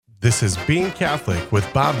This is Being Catholic with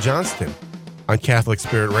Bob Johnston on Catholic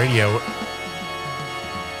Spirit Radio.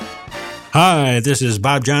 Hi, this is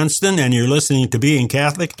Bob Johnston, and you're listening to Being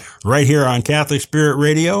Catholic right here on Catholic Spirit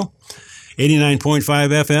Radio, 89.5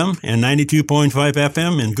 FM and 92.5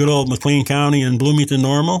 FM in good old McLean County and Bloomington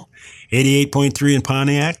Normal, 88.3 in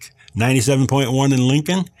Pontiac, 97.1 in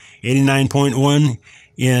Lincoln, 89.1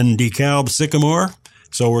 in DeKalb, Sycamore.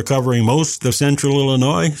 So we're covering most of central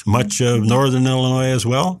Illinois, much of northern Illinois as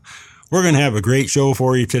well. We're going to have a great show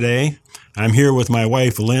for you today. I'm here with my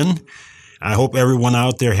wife, Lynn. I hope everyone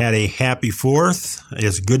out there had a happy 4th.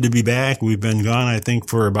 It's good to be back. We've been gone, I think,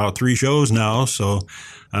 for about 3 shows now. So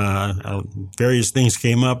various things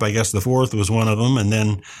came up. I guess the 4th was one of them. And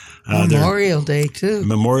then Memorial Day, too.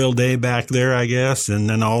 Memorial Day back there, I guess. And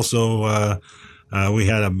then also we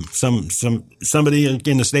had somebody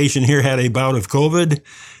in the station here had a bout of COVID,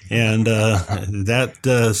 and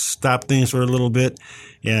that stopped things for a little bit,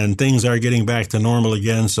 and things are getting back to normal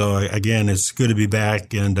again. So again, it's good to be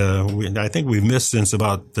back, and I think we've missed since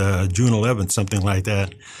about June 11th, something like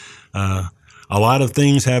that. A lot of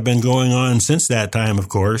things have been going on since that time, of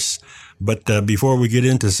course, but before we get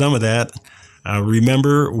into some of that,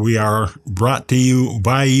 remember, we are brought to you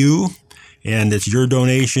by you. And it's your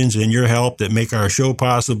donations and your help that make our show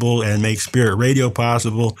possible and make Spirit Radio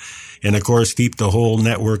possible. And, of course, keep the whole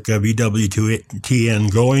network of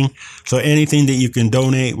EWTN going. So anything that you can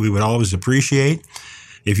donate, we would always appreciate.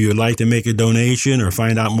 If you would like to make a donation or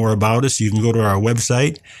find out more about us, you can go to our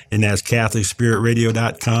website, and that's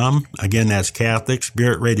CatholicSpiritRadio.com. Again, that's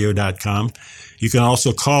CatholicSpiritRadio.com. You can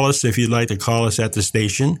also call us if you'd like to call us at the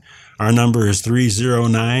station. Our number is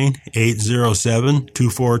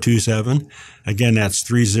 309-807-2427. Again, that's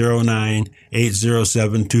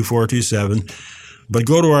 309-807-2427. But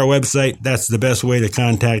go to our website. That's the best way to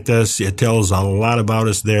contact us. It tells a lot about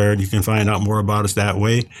us there. You can find out more about us that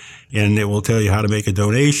way. And it will tell you how to make a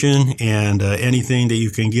donation. And anything that you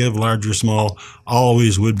can give, large or small,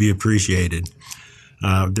 always would be appreciated.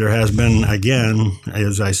 There has been, again,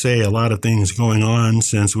 as I say, a lot of things going on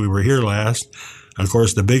since we were here last. Of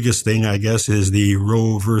course, the biggest thing, I guess, is the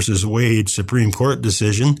Roe versus Wade Supreme Court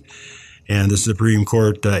decision. And the Supreme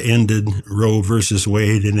Court ended Roe versus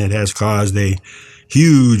Wade, and it has caused a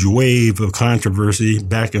huge wave of controversy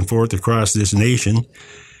back and forth across this nation.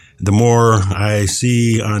 The more I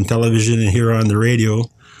see on television and hear on the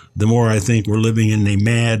radio, the more I think we're living in a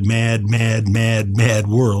mad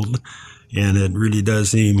world. And it really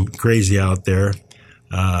does seem crazy out there.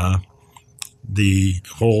 The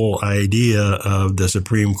whole idea of the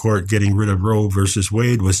Supreme Court getting rid of Roe versus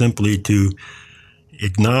Wade was simply to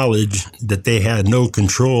acknowledge that they had no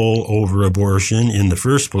control over abortion in the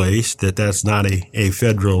first place, that that's not a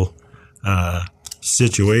federal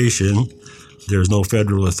situation. There's no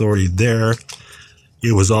federal authority there.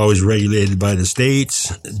 It was always regulated by the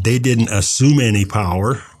states. They didn't assume any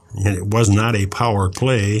power. And it was not a power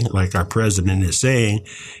play, like our president is saying.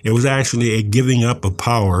 It was actually a giving up of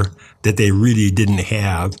power that they really didn't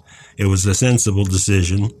have. It was a sensible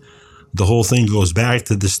decision. The whole thing goes back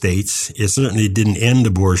to the states. It certainly didn't end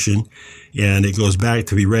abortion, and it goes back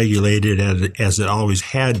to be regulated as it always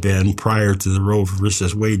had been prior to the Roe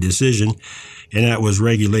versus Wade decision, and that was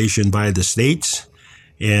regulation by the states,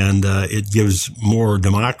 and it gives more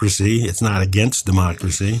democracy. It's not against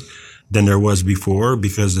democracy than there was before,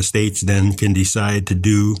 because the states then can decide to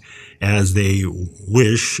do as they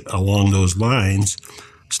wish along those lines.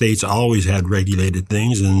 States always had regulated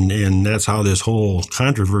things, and that's how this whole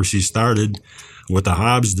controversy started with the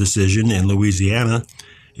Hobbs decision in Louisiana.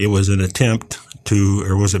 It was an attempt to,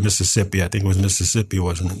 or was it Mississippi? I think it was Mississippi,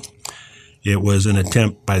 wasn't it? It was an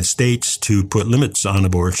attempt by the states to put limits on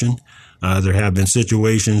abortion. There have been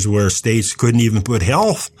situations where states couldn't even put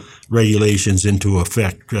health regulations into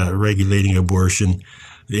effect, regulating abortion,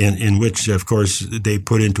 in which, of course, they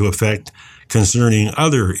put into effect concerning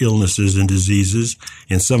other illnesses and diseases.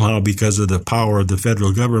 And somehow, because of the power of the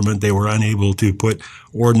federal government, they were unable to put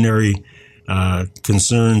ordinary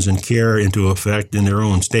concerns and care into effect in their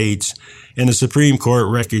own states. And the Supreme Court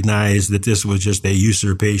recognized that this was just a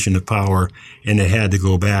usurpation of power, and it had to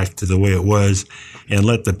go back to the way it was and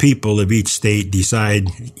let the people of each state decide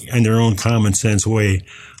in their own common sense way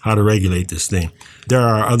how to regulate this thing. There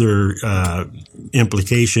are other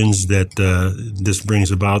implications that this brings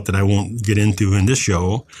about that I won't get into in this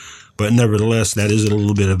show, but nevertheless, that is a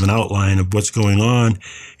little bit of an outline of what's going on.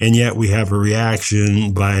 And yet we have a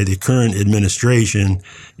reaction by the current administration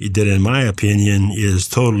that, in my opinion, is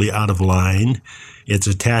totally out of line. It's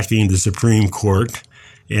attacking the Supreme Court.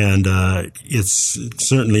 And it's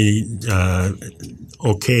certainly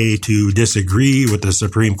okay to disagree with the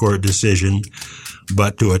Supreme Court decision,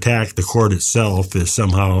 but to attack the court itself is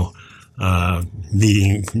somehow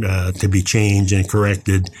needing to be changed and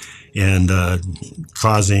corrected, and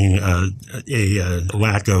causing a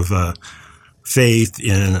lack of faith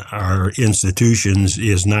in our institutions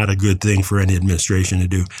is not a good thing for any administration to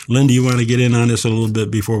do. Lynn, do you want to get in on this a little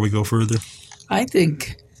bit before we go further? I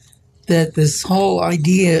think that this whole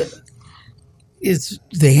idea is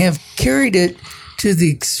they have carried it to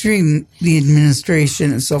the extreme, the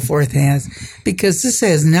administration and so forth has, because this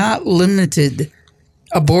has not limited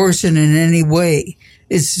abortion in any way.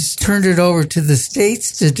 It's just turned it over to the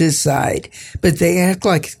states to decide, but they act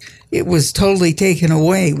like it was totally taken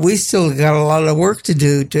away. We still got a lot of work to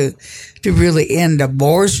do to really end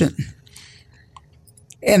abortion.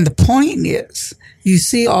 And the point is, you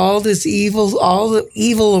see all this evil, all the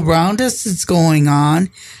evil around us that's going on,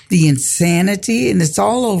 the insanity, and it's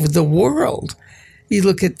all over the world. You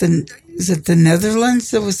look at is it the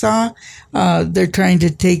Netherlands that we saw? They're trying to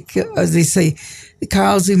take, as they say, the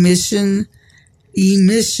cow's emissions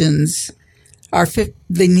are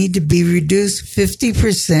they need to be reduced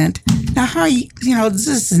 50%. Now, how this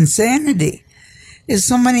is insanity. If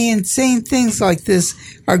so many insane things like this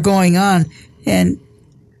are going on, and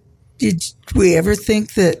did we ever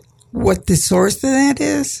think that what the source of that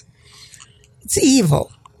is? It's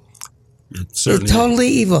evil. It's totally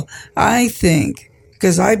evil. I think,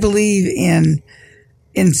 because I believe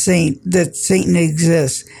that Satan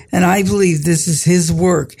exists, and I believe this is his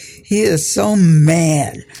work. He is so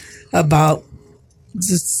mad about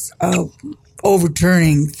just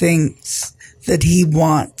overturning things that he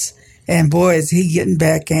wants. And boy, is he getting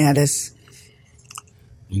back at us.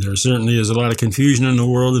 There certainly is a lot of confusion in the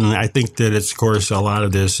world, and I think that it's, of course, a lot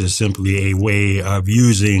of this is simply a way of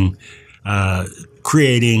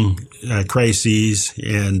creating crises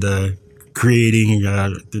and creating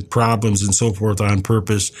problems and so forth on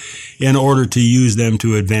purpose in order to use them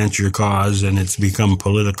to advance your cause, and it's become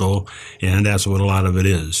political, and that's what a lot of it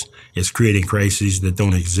is. It's creating crises that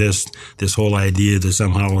don't exist. This whole idea that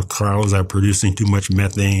somehow cows are producing too much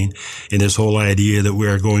methane, and this whole idea that we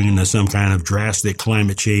are going into some kind of drastic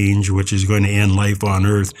climate change, which is going to end life on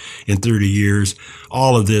Earth in 30 years.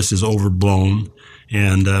 All of this is overblown.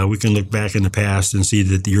 And we can look back in the past and see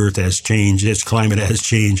that the Earth has changed. Its climate has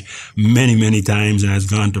changed many, many times and has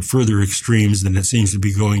gone to further extremes than it seems to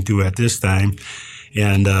be going to at this time.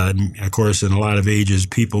 And, of course, in a lot of ages,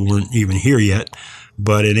 people weren't even here yet.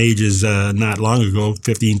 But in ages not long ago,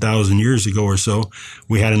 15,000 years ago or so,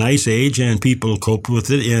 we had an ice age and people coped with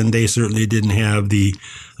it, and they certainly didn't have the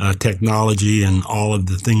technology and all of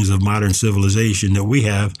the things of modern civilization that we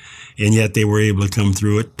have, and yet they were able to come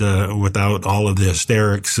through it without all of the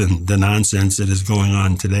hysterics and the nonsense that is going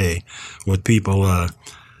on today, with people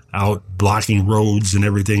out blocking roads and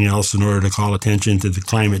everything else in order to call attention to the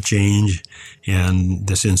climate change, and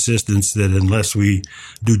this insistence that unless we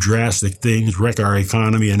do drastic things, wreck our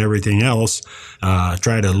economy and everything else,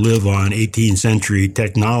 try to live on 18th century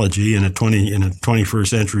technology in a 21st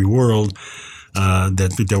century world,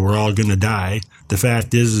 that we're all going to die. The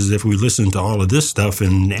fact is if we listened to all of this stuff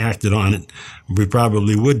and acted on it, we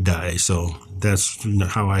probably would die. So that's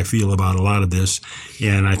how I feel about a lot of this.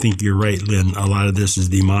 And I think you're right, Lynn. A lot of this is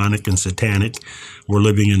demonic and satanic. We're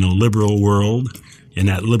living in a liberal world. And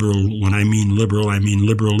that when I mean liberal, I mean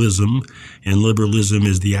liberalism. And liberalism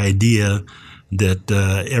is the idea that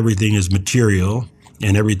everything is material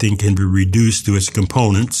and everything can be reduced to its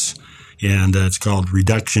components. And it's called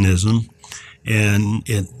reductionism. And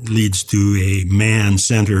it leads to a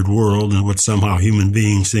man-centered world in which somehow human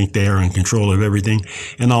beings think they are in control of everything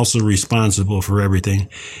and also responsible for everything.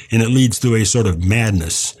 And it leads to a sort of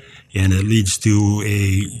madness, and it leads to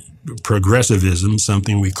a progressivism,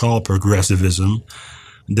 something we call progressivism,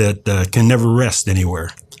 that can never rest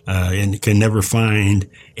anywhere and can never find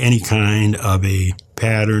any kind of a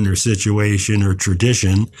pattern or situation or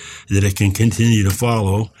tradition that it can continue to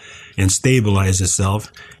follow and stabilize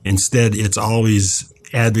itself. Instead, it's always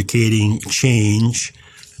advocating change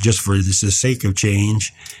just for the sake of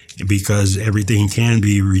change, because everything can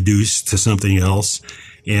be reduced to something else,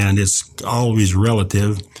 and it's always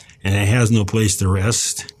relative, and it has no place to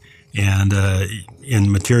rest. And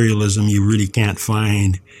in materialism, you really can't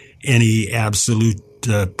find any absolute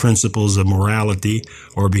principles of morality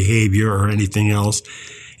or behavior or anything else.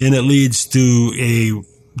 And it leads to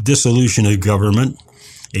a dissolution of government,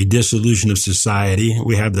 a dissolution of society.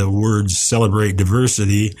 We have the words celebrate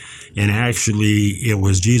diversity, and actually it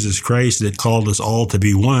was Jesus Christ that called us all to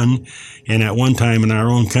be one. And at one time in our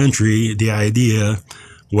own country, the idea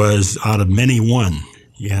was out of many one,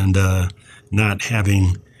 and not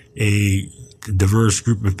having a diverse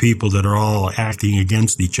group of people that are all acting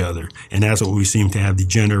against each other. And that's what we seem to have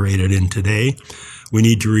degenerated in today. We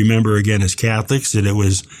need to remember again as Catholics that it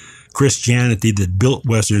was Christianity that built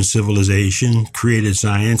Western civilization, created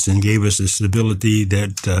science, and gave us the stability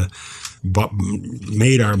that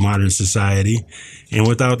made our modern society. And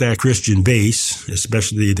without that Christian base,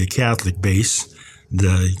 especially the Catholic base,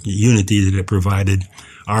 the unity that it provided,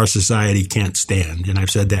 our society can't stand. And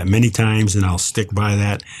I've said that many times, and I'll stick by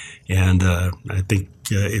that. And I think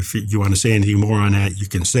if you want to say anything more on that, you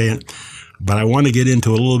can say it. But I want to get into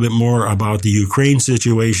a little bit more about the Ukraine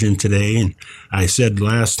situation today. And I said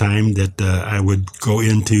last time that I would go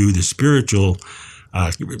into the spiritual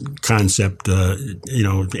concept,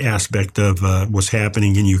 aspect of what's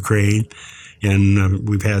happening in Ukraine. And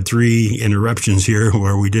we've had 3 interruptions here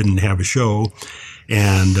where we didn't have a show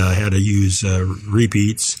and had to use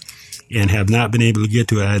repeats and have not been able to get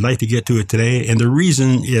to it. I'd like to get to it today. And the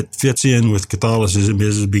reason it fits in with Catholicism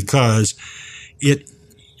is because it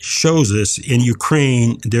shows us in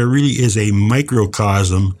Ukraine there really is a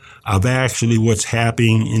microcosm of actually what's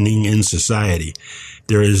happening in society.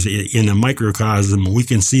 There is, in a microcosm, we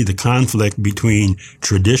can see the conflict between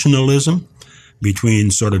traditionalism, between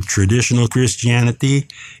sort of traditional Christianity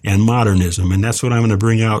and modernism. And that's what I'm going to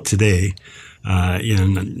bring out today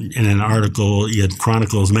in an article in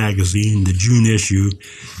Chronicles magazine, the June issue,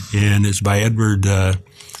 and it's by Edward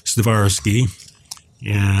Stavarsky,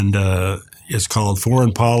 and it's called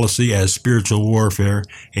Foreign Policy as Spiritual Warfare,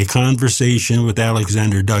 a Conversation with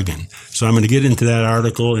Alexander Dugin. So I'm going to get into that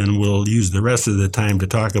article, and we'll use the rest of the time to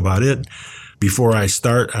talk about it. Before I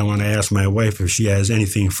start, I want to ask my wife if she has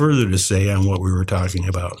anything further to say on what we were talking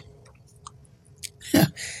about.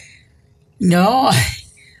 No,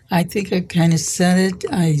 I think I kind of said it.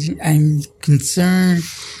 I'm concerned.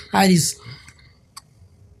 I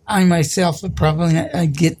myself would probably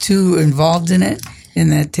not get too involved in it,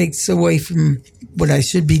 and that takes away from what I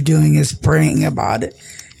should be doing is praying about it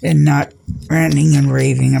and not ranting and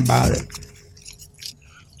raving about it.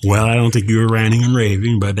 Well, I don't think you were ranting and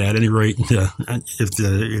raving, but at any rate,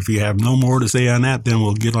 if you have no more to say on that, then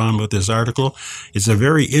we'll get on with this article. It's a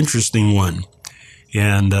very interesting one,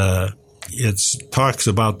 and it talks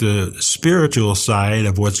about the spiritual side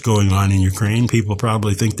of what's going on in Ukraine. People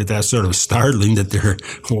probably think that that's sort of startling, that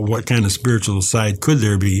what kind of spiritual side could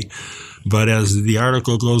there be? But as the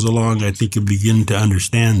article goes along, I think you begin to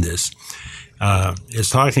understand this. It's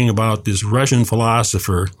talking about this Russian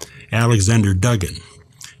philosopher, Alexander Dugin.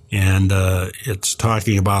 And it's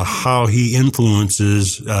talking about how he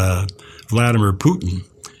influences Vladimir Putin.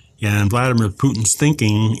 And Vladimir Putin's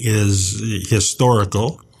thinking is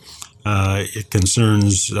historical. It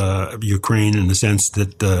concerns Ukraine in the sense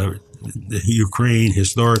that Ukraine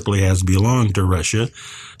historically has belonged to Russia.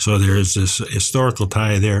 So there's this historical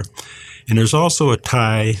tie there. And there's also a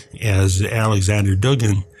tie, as Alexander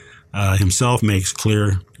Dugin himself makes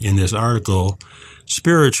clear in this article,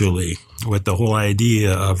 spiritually, with the whole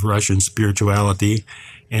idea of Russian spirituality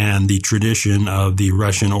and the tradition of the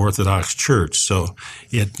Russian Orthodox Church. So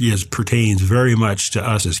it pertains very much to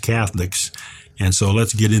us as Catholics. And so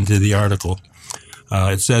let's get into the article.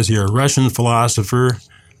 It says here, Russian philosopher,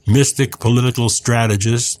 mystic political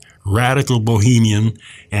strategist, radical bohemian,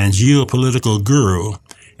 and geopolitical guru,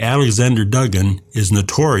 Alexander Dugin is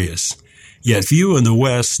notorious, yet few in the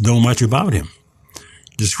West know much about him.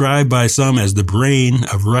 Described by some as the brain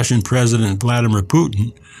of Russian President Vladimir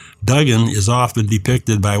Putin, Dugin is often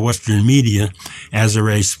depicted by Western media as a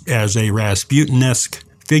Rasputin-esque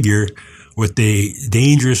figure with a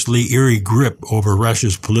dangerously eerie grip over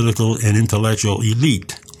Russia's political and intellectual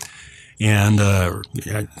elite. And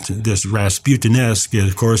this Rasputin-esque,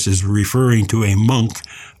 of course, is referring to a monk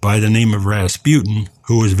by the name of Rasputin,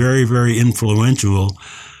 who was very, very influential,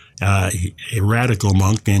 a radical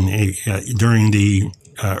monk during the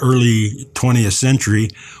early 20th century,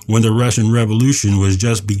 when the Russian Revolution was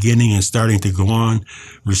just beginning and starting to go on.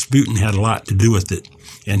 Rasputin had a lot to do with it.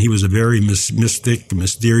 And he was a very mystic,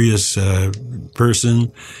 mysterious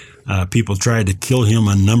person. People tried to kill him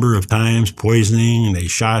a number of times, poisoning, and they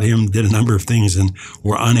shot him, did a number of things, and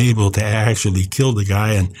were unable to actually kill the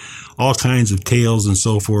guy. And all kinds of tales and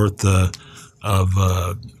so forth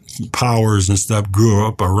of powers and stuff grew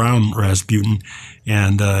up around Rasputin,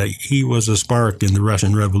 and he was a spark in the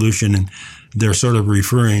Russian Revolution, and they're sort of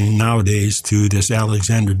referring nowadays to this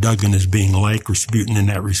Alexander Dugin as being like Rasputin in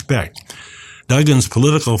that respect. Dugin's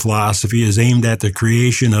political philosophy is aimed at the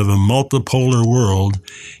creation of a multipolar world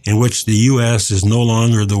in which the U.S. is no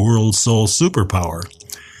longer the world's sole superpower.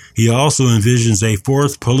 He also envisions a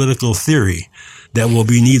fourth political theory, that will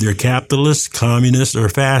be neither capitalist, communist, or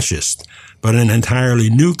fascist, but an entirely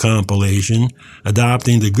new compilation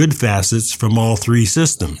adopting the good facets from all three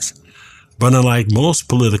systems. But unlike most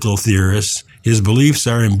political theorists, his beliefs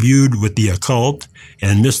are imbued with the occult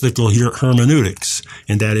and mystical hermeneutics,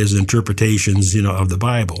 and that is interpretations, of the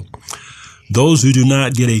Bible. Those who do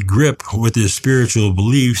not get a grip with his spiritual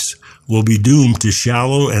beliefs will be doomed to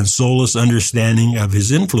shallow and soulless understanding of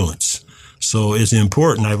his influence. So it's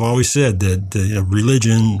important. I've always said that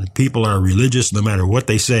religion, people are religious no matter what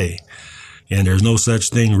they say. And there's no such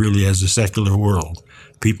thing really as a secular world.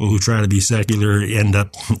 People who try to be secular end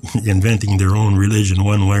up inventing their own religion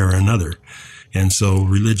one way or another. And so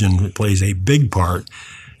religion plays a big part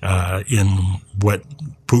in what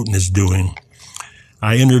Putin is doing.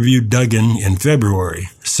 I interviewed Duggan in February,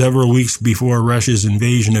 several weeks before Russia's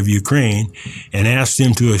invasion of Ukraine, and asked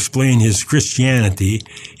him to explain his Christianity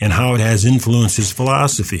and how it has influenced his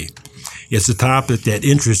philosophy. It's a topic that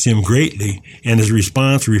interests him greatly, and his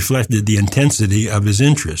response reflected the intensity of his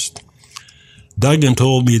interest. Duggan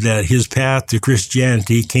told me that his path to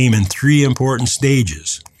Christianity came in three important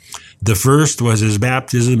stages. The first was his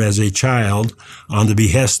baptism as a child on the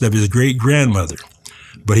behest of his great-grandmother,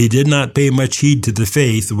 but he did not pay much heed to the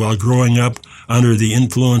faith while growing up under the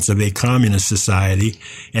influence of a communist society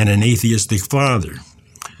and an atheistic father.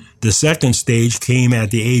 The second stage came at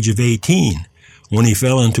the age of 18, when he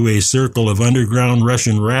fell into a circle of underground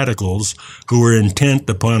Russian radicals who were intent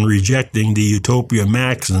upon rejecting the utopia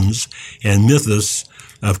maxims and mythos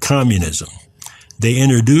of communism. They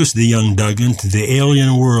introduced the young Duggan to the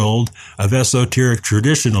alien world of esoteric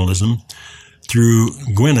traditionalism through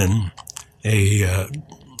Guinan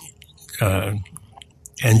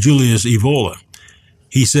and Julius Evola.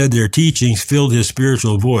 He said their teachings filled his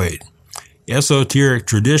spiritual void. Esoteric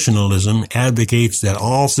traditionalism advocates that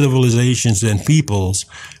all civilizations and peoples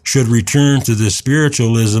should return to the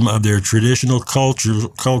spiritualism of their traditional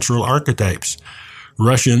cultural archetypes.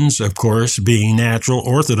 Russians, of course, being natural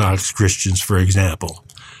Orthodox Christians, for example.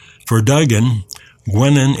 For Duggan,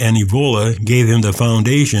 Guinan and Evola gave him the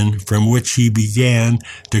foundation from which he began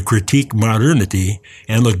to critique modernity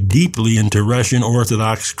and look deeply into Russian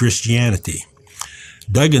Orthodox Christianity.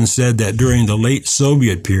 Duggan said that during the late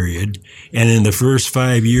Soviet period and in the first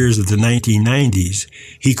 5 years of the 1990s,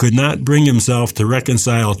 he could not bring himself to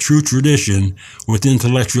reconcile true tradition with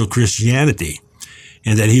intellectual Christianity,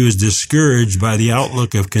 and that he was discouraged by the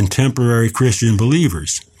outlook of contemporary Christian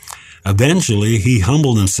believers. Eventually, he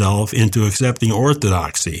humbled himself into accepting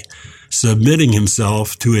orthodoxy, submitting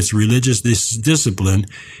himself to its religious discipline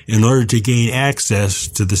in order to gain access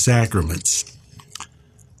to the sacraments.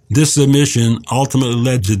 This submission ultimately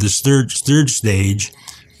led to the third stage.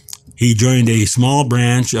 He joined a small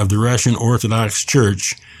branch of the Russian Orthodox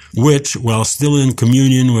Church, which, while still in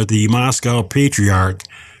communion with the Moscow Patriarch,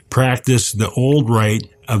 practiced the old rite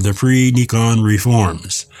of the pre-Nikon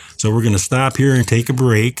reforms. So we're going to stop here and take a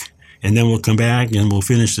break, and then we'll come back and we'll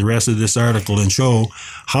finish the rest of this article and show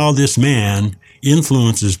how this man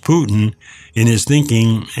influences Putin in his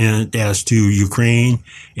thinking as to Ukraine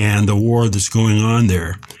and the war that's going on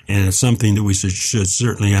there. And it's something that we should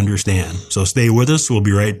certainly understand. So stay with us. We'll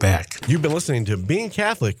be right back. You've been listening to Being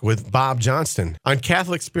Catholic with Bob Johnston on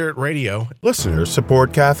Catholic Spirit Radio. Listeners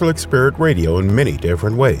support Catholic Spirit Radio in many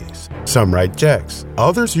different ways. Some write checks,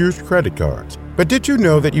 others use credit cards. But did you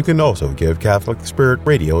know that you can also give Catholic Spirit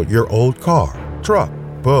Radio your old car, truck,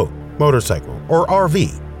 boat, motorcycle, or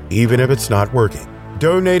RV, even if it's not working?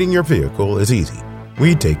 Donating your vehicle is easy.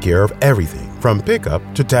 We take care of everything from pickup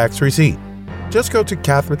to tax receipt. Just go to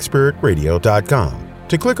CatholicSpiritRadio.com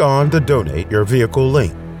to click on the Donate Your Vehicle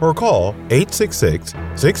link or call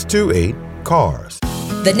 866-628-CARS.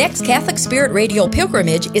 The next Catholic Spirit Radio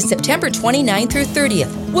pilgrimage is September 29th through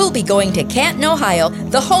 30th. We'll be going to Canton, Ohio,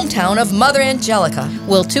 the hometown of Mother Angelica.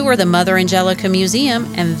 We'll tour the Mother Angelica Museum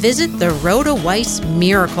and visit the Rhoda Weiss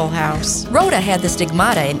Miracle House. Rhoda had the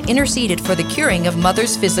stigmata and interceded for the curing of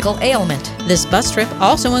Mother's physical ailment. This bus trip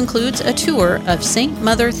also includes a tour of St.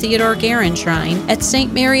 Mother Theodore Guerin Shrine at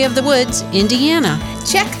St. Mary of the Woods, Indiana.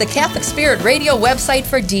 Check the Catholic Spirit Radio website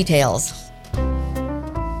for details.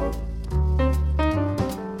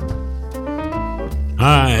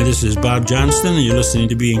 Hi, this is Bob Johnston, and you're listening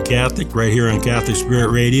to Being Catholic right here on Catholic Spirit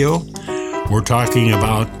Radio. We're talking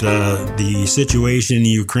about the situation in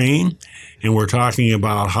Ukraine, and we're talking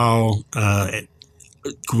about how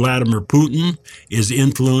Vladimir Putin is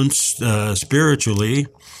influenced spiritually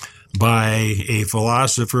by a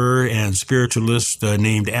philosopher and spiritualist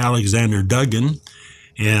named Alexander Duggan,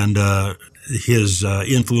 and his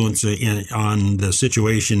influence on the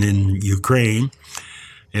situation in Ukraine.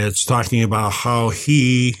 It's talking about how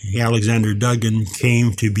he, Alexander Duggan,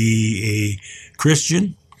 came to be a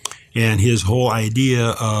Christian, and his whole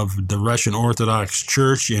idea of the Russian Orthodox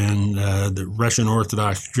Church and the Russian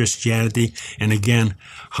Orthodox Christianity, and again,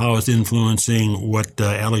 how it's influencing what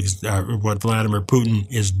Vladimir Putin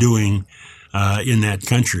is doing in that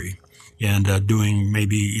country, and doing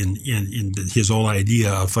maybe in his whole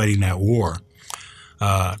idea of fighting that war.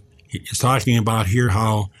 He's talking about here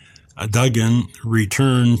how Duggan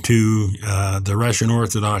returned to the Russian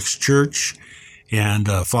Orthodox Church and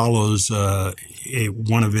follows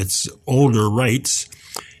one of its older rites.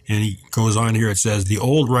 And he goes on here, it says, the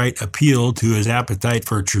old rite appealed to his appetite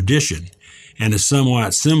for tradition and is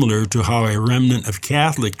somewhat similar to how a remnant of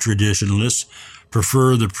Catholic traditionalists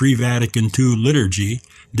prefer the pre-Vatican II liturgy,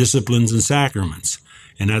 disciplines, and sacraments.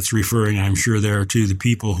 And that's referring, I'm sure, there to the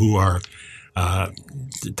people who are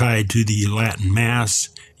tied to the Latin Mass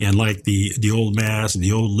and like the old Mass and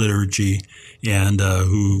the old liturgy, and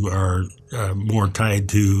who are more tied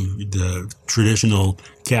to the traditional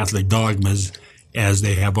Catholic dogmas as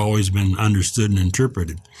they have always been understood and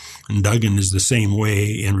interpreted. And Duggan is the same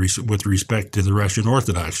way with respect to the Russian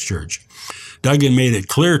Orthodox Church. Duggan made it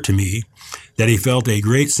clear to me that he felt a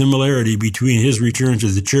great similarity between his return to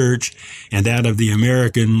the church and that of the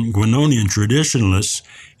American Guanonian traditionalists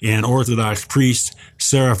and Orthodox priest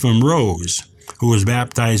Seraphim Rose, who was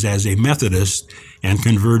baptized as a Methodist and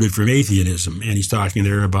converted from atheism. And he's talking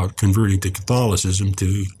there about converting to Catholicism,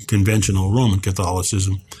 to conventional Roman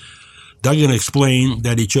Catholicism. Duggan explained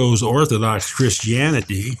that he chose Orthodox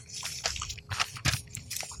Christianity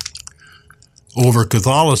over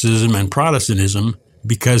Catholicism and Protestantism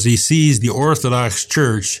because he sees the Orthodox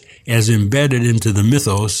Church as embedded into the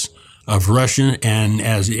mythos of Russian and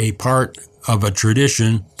as a part of a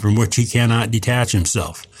tradition from which he cannot detach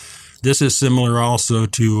himself. This is similar also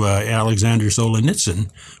to Alexander Solzhenitsyn,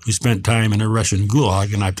 who spent time in a Russian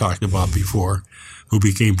gulag, and I've talked about before, who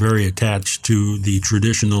became very attached to the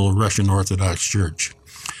traditional Russian Orthodox Church.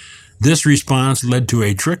 This response led to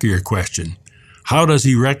a trickier question. How does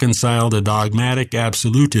he reconcile the dogmatic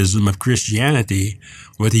absolutism of Christianity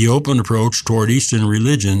with the open approach toward Eastern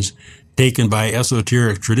religions taken by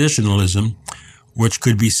esoteric traditionalism, which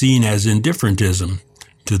could be seen as indifferentism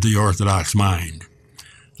to the Orthodox mind?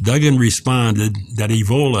 Duggan responded that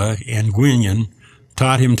Evola and Guion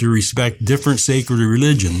taught him to respect different sacred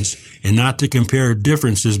religions and not to compare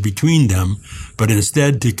differences between them, but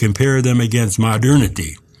instead to compare them against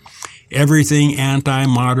modernity. Everything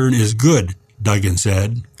anti-modern is good, Duggan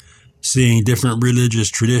said. Seeing different religious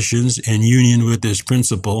traditions in union with this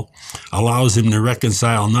principle allows him to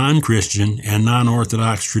reconcile non-Christian and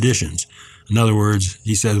non-Orthodox traditions. In other words,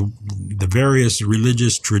 he said the various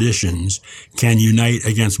religious traditions can unite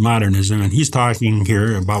against modernism, and he's talking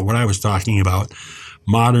here about what I was talking about,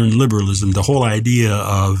 modern liberalism, the whole idea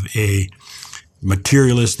of a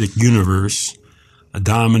materialistic universe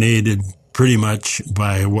dominated pretty much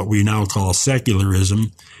by what we now call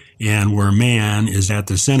secularism, and where man is at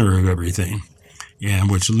the center of everything,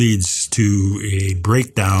 and which leads to a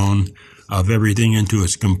breakdown of everything into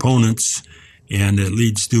its components, and it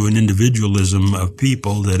leads to an individualism of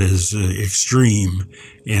people that is extreme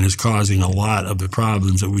and is causing a lot of the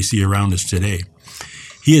problems that we see around us today.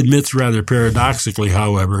 He admits rather paradoxically,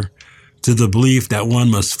 however, to the belief that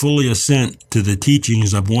one must fully assent to the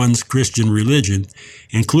teachings of one's Christian religion,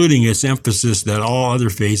 including its emphasis that all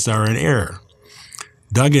other faiths are in error.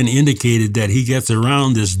 Duggan indicated that he gets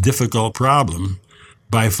around this difficult problem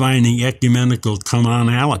by finding ecumenical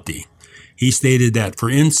commonality. He stated that, for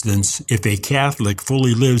instance, if a Catholic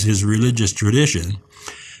fully lives his religious tradition,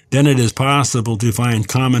 then it is possible to find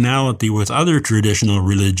commonality with other traditional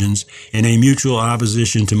religions in a mutual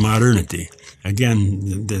opposition to modernity.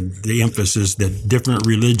 Again, the emphasis that different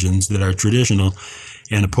religions that are traditional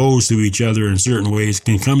and opposed to each other in certain ways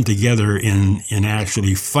can come together in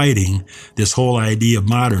actually fighting this whole idea of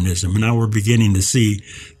modernism. And now we're beginning to see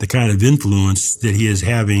the kind of influence that he is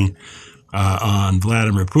having on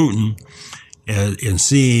Vladimir Putin in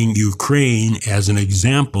seeing Ukraine as an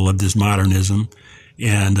example of this modernism,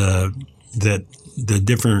 and that the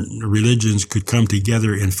different religions could come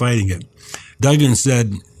together in fighting it. Duggan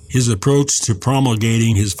said his approach to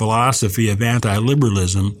promulgating his philosophy of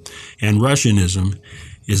anti-liberalism and Russianism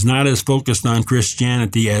is not as focused on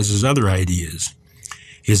Christianity as his other ideas.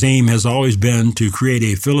 His aim has always been to create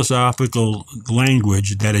a philosophical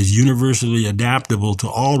language that is universally adaptable to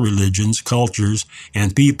all religions, cultures,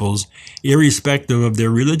 and peoples, irrespective of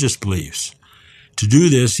their religious beliefs. To do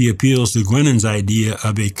this, he appeals to Guinon's idea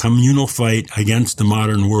of a communal fight against the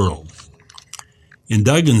modern world. In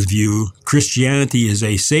Duggan's view, Christianity is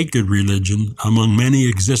a sacred religion among many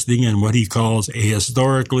existing in what he calls a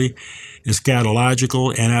historically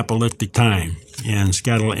eschatological and apocalyptic time. And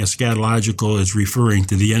eschatological is referring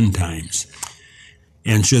to the end times,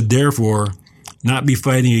 and should therefore not be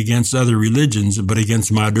fighting against other religions, but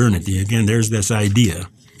against modernity. Again, there's this idea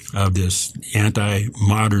of this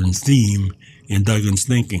anti-modern theme in Duggan's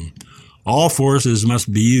thinking. All forces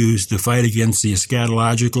must be used to fight against the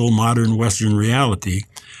eschatological modern Western reality,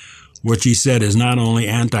 which he said is not only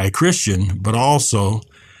anti-Christian, but also,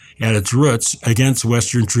 at its roots, against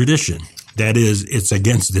Western tradition. That is, it's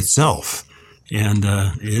against itself. And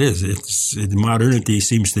it is. Modernity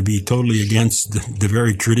seems to be totally against the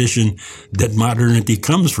very tradition that modernity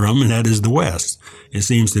comes from, and that is the West. It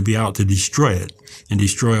seems to be out to destroy it and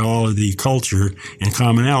destroy all of the culture and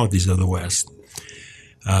commonalities of the West.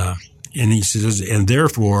 And he says, and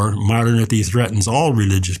therefore, modernity threatens all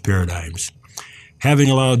religious paradigms. Having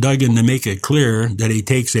allowed Duggan to make it clear that he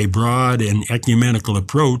takes a broad and ecumenical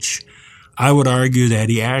approach, I would argue that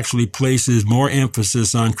he actually places more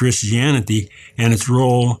emphasis on Christianity and its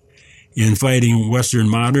role in fighting Western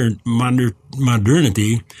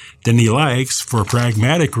modernity than he likes, for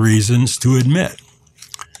pragmatic reasons, to admit.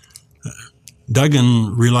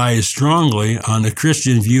 Duggan relies strongly on the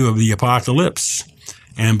Christian view of the apocalypse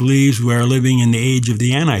and believes we are living in the age of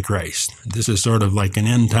the Antichrist. This is sort of like an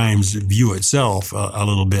end times view itself a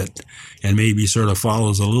little bit, and maybe sort of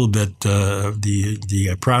follows a little bit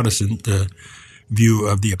the Protestant view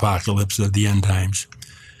of the apocalypse of the end times.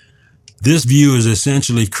 This view is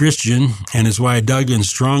essentially Christian, and is why Duggan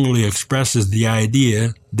strongly expresses the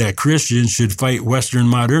idea that Christians should fight Western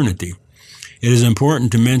modernity. It is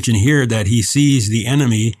important to mention here that he sees the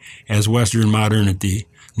enemy as Western modernity,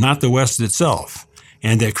 not the West itself,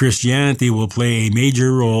 and that Christianity will play a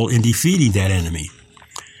major role in defeating that enemy.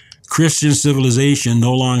 Christian civilization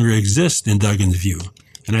no longer exists in Duggan's view,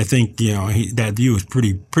 and I think that view is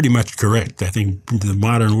pretty much correct. I think the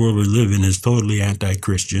modern world we live in is totally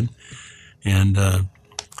anti-Christian, and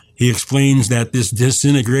he explains that this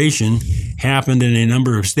disintegration happened in a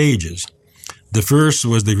number of stages. The first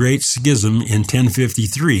was the Great Schism in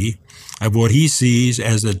 1053 of what he sees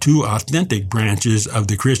as the two authentic branches of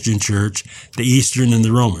the Christian church, the Eastern and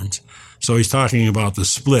the Romans. So he's talking about the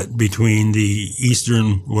split between the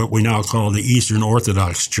Eastern, what we now call the Eastern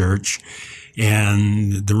Orthodox Church,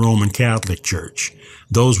 and the Roman Catholic Church.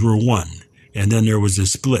 Those were one. And then there was a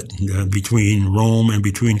split between Rome and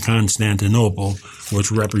between Constantinople,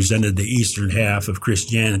 which represented the eastern half of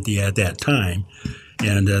Christianity at that time.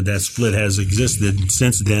 And that split has existed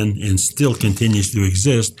since then and still continues to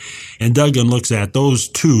exist. And Duggan looks at those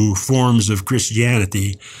two forms of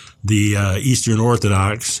Christianity, the Eastern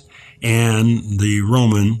Orthodox and the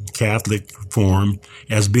Roman Catholic form,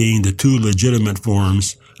 as being the two legitimate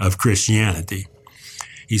forms of Christianity.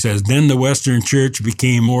 He says, then the Western Church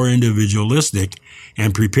became more individualistic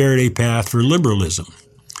and prepared a path for liberalism.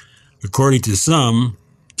 According to some,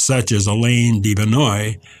 such as Alain de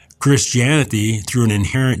Benoist, Christianity, through an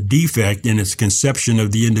inherent defect in its conception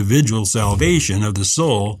of the individual salvation of the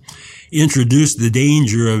soul, introduced the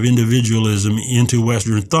danger of individualism into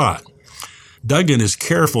Western thought. Duggan is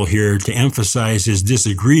careful here to emphasize his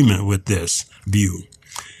disagreement with this view.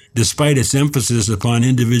 Despite its emphasis upon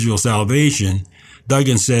individual salvation,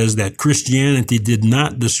 Duggan says that Christianity did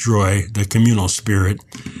not destroy the communal spirit,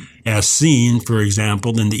 as seen, for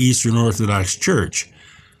example, in the Eastern Orthodox Church.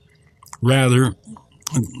 Rather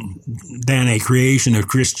than a creation of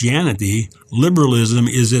Christianity, liberalism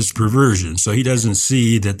is its perversion. So he doesn't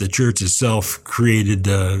see that the church itself created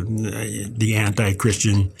the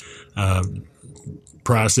anti-Christian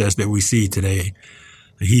process that we see today.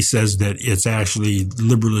 He says that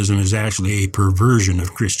liberalism is actually a perversion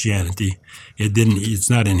of Christianity. It's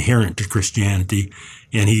not inherent to Christianity.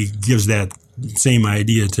 And he gives that same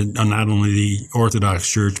idea to not only the Orthodox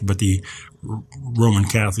Church, but the Roman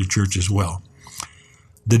Catholic Church as well.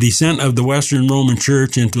 The descent of the Western Roman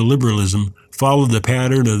Church into liberalism followed the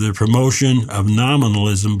pattern of the promotion of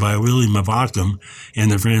nominalism by William of Ockham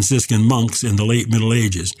and the Franciscan monks in the late Middle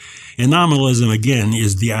Ages. And nominalism, again,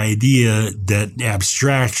 is the idea that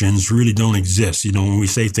abstractions really don't exist. When we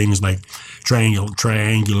say things like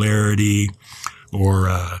triangularity or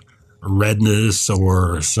redness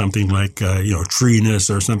or something like,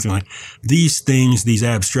 treeness or something like these things, these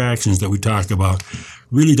abstractions that we talk about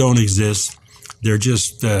really don't exist. They're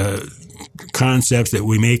just concepts that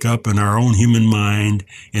we make up in our own human mind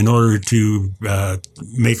in order to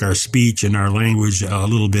make our speech and our language a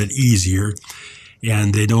little bit easier,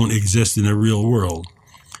 and they don't exist in the real world.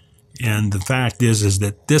 And the fact is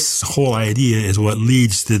that this whole idea is what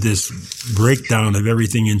leads to this breakdown of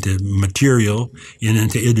everything into material and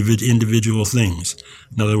into individual things.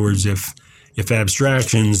 In other words, if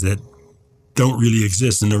abstractions that don't really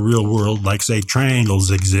exist in the real world, like say triangles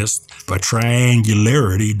exist, but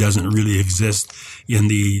triangularity doesn't really exist in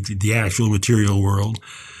the actual material world.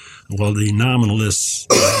 Well, the nominalists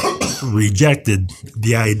rejected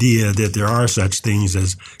the idea that there are such things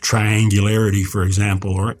as triangularity, for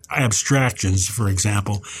example, or abstractions, for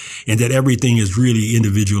example, and that everything is really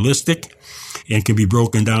individualistic and can be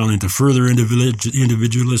broken down into further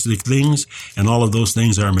individualistic things, and all of those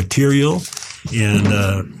things are material, and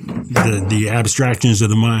the abstractions of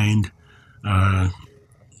the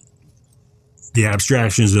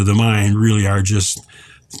mind, really are just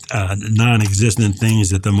non-existent things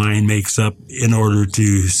that the mind makes up in order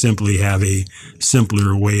to simply have a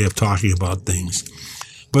simpler way of talking about things.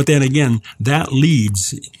 But then again, that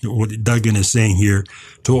leads, what Duggan is saying here,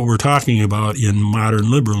 to what we're talking about in modern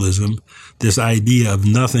liberalism, this idea of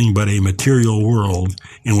nothing but a material world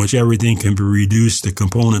in which everything can be reduced to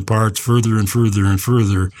component parts further and further and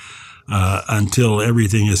further until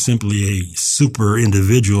everything is simply a super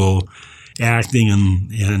individual acting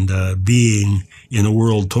and being in a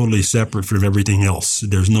world totally separate from everything else.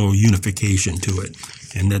 There's no unification to it.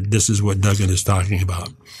 And that this is what Duggan is talking about.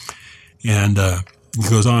 And he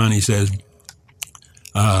goes on, he says,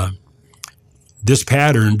 this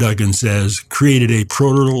pattern, Duggan says, created a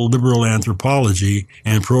proto-liberal anthropology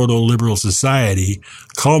and proto-liberal society,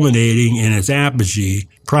 culminating in its apogee,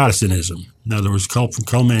 Protestantism. In other words,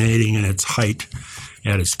 culminating in its height,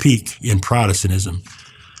 at its peak, in Protestantism.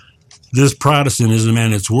 This Protestantism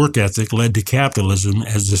and its work ethic led to capitalism,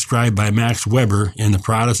 as described by Max Weber in The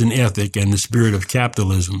Protestant Ethic and the Spirit of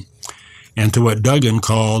Capitalism, and to what Duggan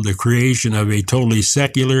called the creation of a totally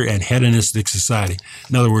secular and hedonistic society.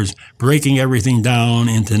 In other words, breaking everything down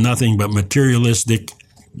into nothing but materialistic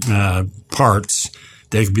parts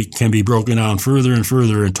that can be broken down further and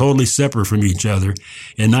further and totally separate from each other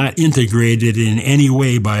and not integrated in any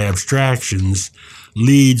way by abstractions,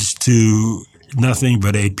 leads to nothing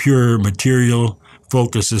but a pure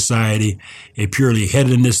material-focused society, a purely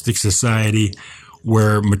hedonistic society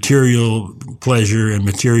where material pleasure and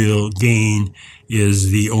material gain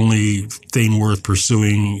is the only thing worth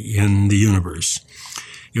pursuing in the universe.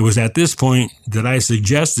 It was at this point that I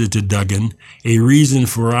suggested to Duggan a reason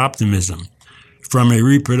for optimism. From a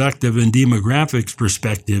reproductive and demographics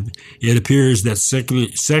perspective, it appears that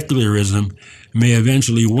secularism may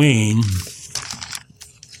eventually wane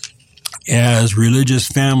as religious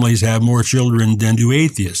families have more children than do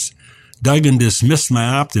atheists. Duggan dismissed my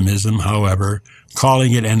optimism, however,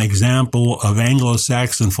 calling it an example of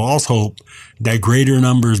Anglo-Saxon false hope that greater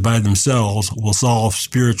numbers by themselves will solve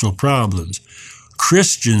spiritual problems.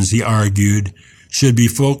 Christians, he argued, should be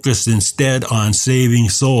focused instead on saving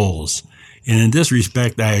souls. And in this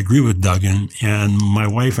respect, I agree with Duggan, and my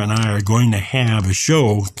wife and I are going to have a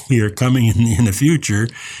show here coming in the future,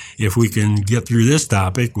 if we can get through this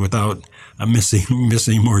topic without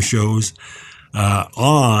missing more shows,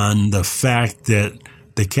 on the fact that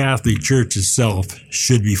the Catholic Church itself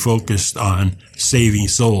should be focused on saving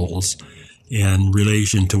souls in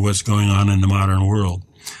relation to what's going on in the modern world.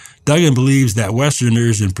 Duggan believes that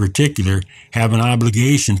Westerners in particular have an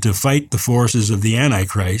obligation to fight the forces of the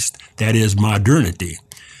Antichrist, that is, modernity,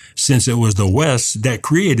 since it was the West that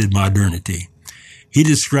created modernity. He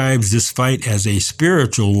describes this fight as a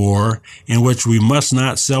spiritual war in which we must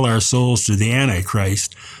not sell our souls to the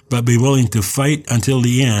Antichrist, but be willing to fight until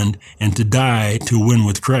the end and to die to win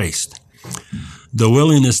with Christ. The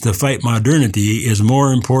willingness to fight modernity is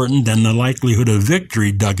more important than the likelihood of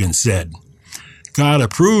victory, Duggan said. God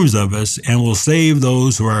approves of us and will save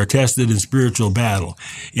those who are tested in spiritual battle.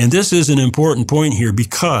 And this is an important point here,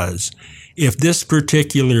 because if this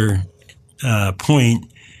particular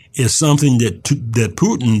point is something that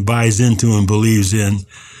Putin buys into and believes in,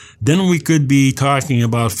 then we could be talking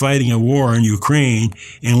about fighting a war in Ukraine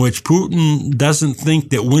in which Putin doesn't think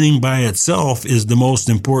that winning by itself is the most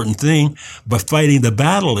important thing, but fighting the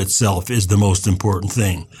battle itself is the most important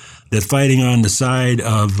thing. That fighting on the side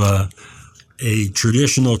of a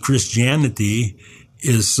traditional Christianity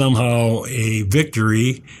is somehow a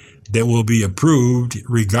victory that will be approved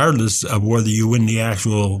regardless of whether you win the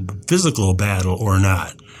actual physical battle or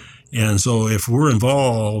not. And so if we're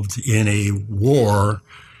involved in a war,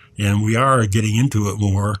 and we are getting into it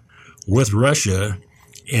more with Russia,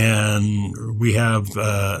 and we have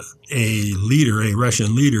a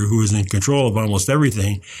Russian leader who is in control of almost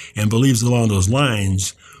everything and believes along those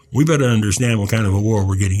lines, we better understand what kind of a war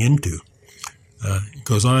we're getting into. It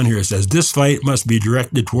goes on here. It says, this fight must be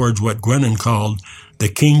directed towards what Gwennon called the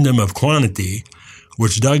kingdom of quantity,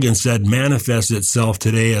 which Duggan said manifests itself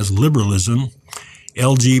today as liberalism,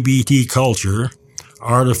 LGBT culture,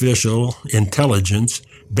 artificial intelligence,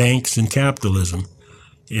 banks, and capitalism.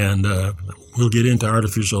 And we'll get into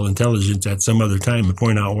artificial intelligence at some other time and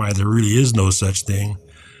point out why there really is no such thing.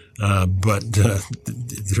 But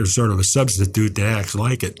there's sort of a substitute that acts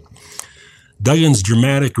like it. Duggan's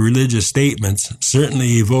dramatic religious statements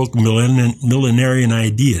certainly evoke millenarian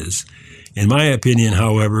ideas. In my opinion,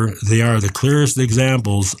 however, they are the clearest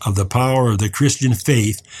examples of the power of the Christian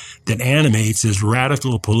faith that animates his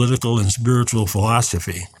radical political and spiritual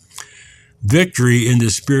philosophy. Victory in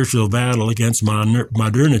this spiritual battle against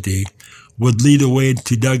modernity would lead away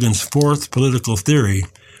to Duggan's fourth political theory,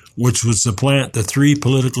 which would supplant the three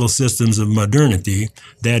political systems of modernity,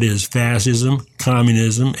 that is, fascism,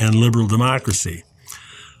 communism, and liberal democracy.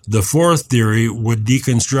 The fourth theory would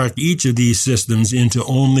deconstruct each of these systems into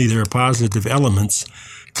only their positive elements,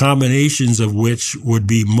 combinations of which would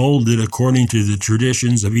be molded according to the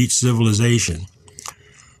traditions of each civilization.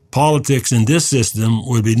 Politics in this system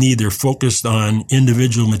would be neither focused on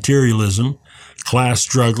individual materialism, class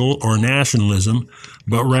struggle, or nationalism,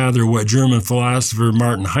 but rather what German philosopher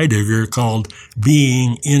Martin Heidegger called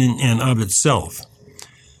being in and of itself.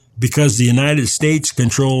 Because the United States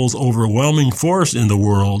controls overwhelming force in the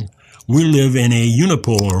world, we live in a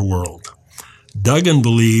unipolar world. Duggan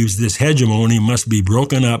believes this hegemony must be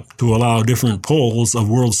broken up to allow different poles of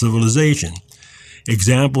world civilization.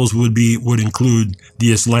 Examples would include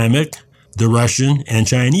the Islamic, the Russian, and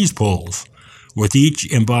Chinese poles, with each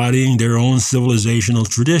embodying their own civilizational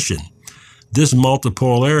tradition. This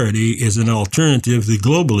multipolarity is an alternative to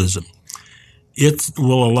globalism. It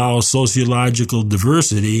will allow sociological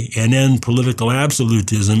diversity and end political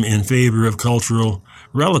absolutism in favor of cultural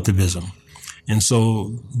relativism. And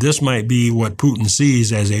so this might be what Putin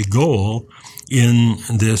sees as a goal in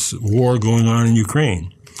this war going on in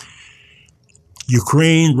Ukraine.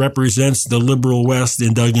 Ukraine represents the liberal West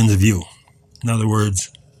in Duggan's view. In other words,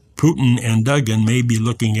 Putin and Duggan may be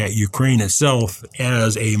looking at Ukraine itself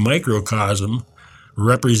as a microcosm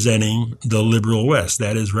representing the liberal West,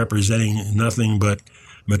 that is, representing nothing but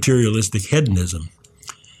materialistic hedonism.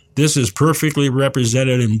 This is perfectly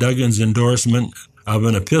represented in Duggan's endorsement of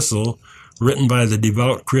an epistle written by the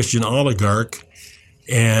devout Christian oligarch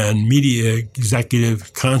and media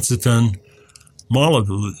executive Konstantin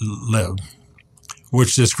Malev,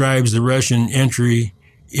 which describes the Russian entry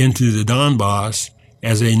into the Donbass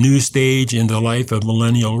as a new stage in the life of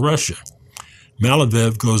millennial Russia.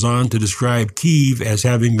 Malev goes on to describe Kyiv as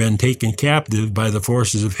having been taken captive by the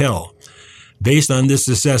forces of hell. Based on this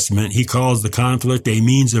assessment, he calls the conflict a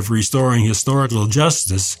means of restoring historical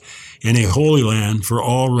justice in a holy land for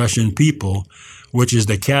all Russian people, which is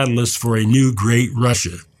the catalyst for a new great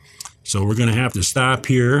Russia. So we're going to have to stop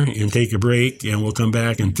here and take a break, and we'll come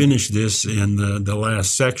back and finish this in the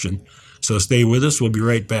last section. So stay with us. We'll be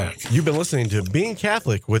right back. You've been listening to Being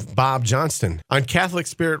Catholic with Bob Johnston on Catholic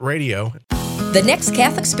Spirit Radio. The next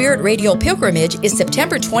Catholic Spirit Radio pilgrimage is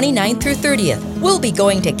September 29th through 30th. We'll be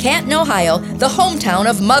going to Canton, Ohio, the hometown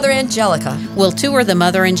of Mother Angelica. We'll tour the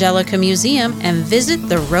Mother Angelica Museum and visit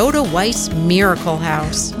the Rhoda Weiss Miracle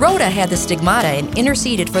House. Rhoda had the stigmata and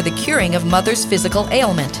interceded for the curing of Mother's physical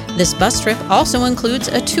ailment. This bus trip also includes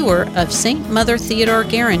a tour of St. Mother Theodore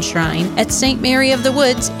Guerin Shrine at St. Mary of the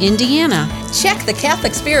Woods, Indiana. Check the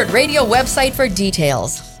Catholic Spirit Radio website for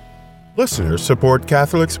details. Listeners support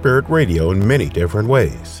Catholic Spirit Radio in many different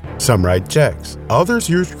ways. Some write checks, others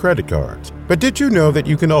use credit cards. But did you know that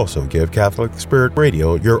you can also give Catholic Spirit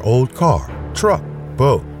Radio your old car, truck,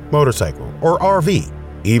 boat, motorcycle, or RV,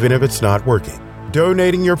 even if it's not working?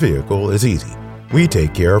 Donating your vehicle is easy. We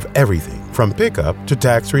take care of everything from pickup to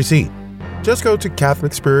tax receipt. Just go to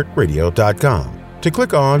CatholicSpiritRadio.com to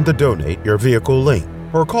click on the Donate Your Vehicle link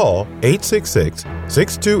or call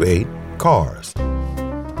 866-628-CARS.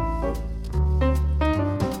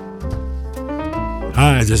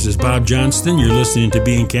 Hi, this is Bob Johnston. You're listening to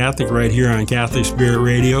Being Catholic right here on Catholic Spirit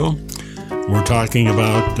Radio. We're talking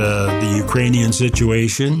about the Ukrainian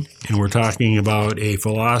situation, and we're talking about a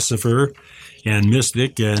philosopher and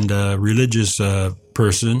mystic and religious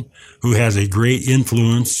person who has a great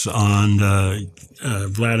influence on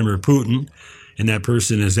Vladimir Putin, and that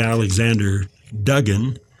person is Alexander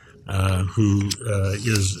Dugin, who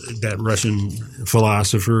is that Russian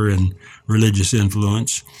philosopher and religious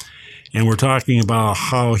influence. And we're talking about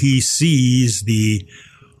how he sees the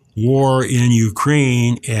war in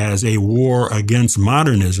Ukraine as a war against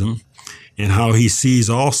modernism, and how he sees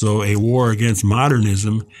also a war against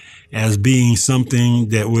modernism as being something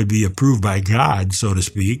that would be approved by God, so to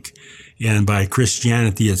speak, and by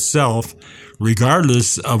Christianity itself,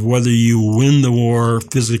 regardless of whether you win the war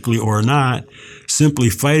physically or not. Simply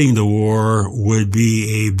fighting the war would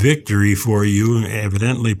be a victory for you,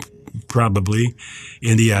 evidently, probably,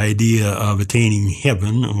 in the idea of attaining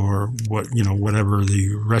heaven, or whatever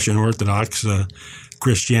the Russian Orthodox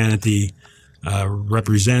Christianity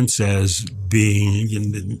represents as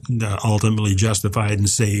being ultimately justified and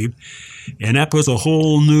saved. And that puts a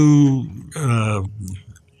whole new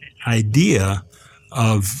idea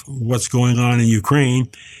of what's going on in Ukraine.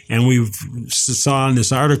 And we saw in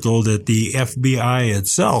this article that the FBI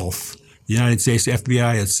itself, the United States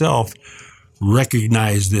FBI itself,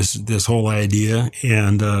 recognized this whole idea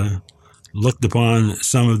and looked upon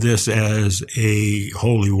some of this as a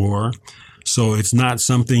holy war. So it's not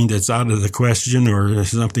something that's out of the question or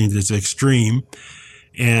something that's extreme.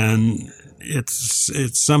 And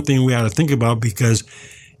it's something we ought to think about, because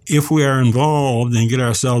if we are involved and get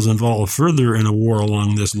ourselves involved further in a war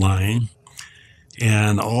along this line,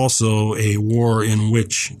 and also a war in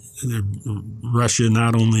which Russia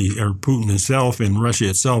not only, or Putin himself and Russia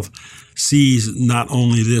itself, sees not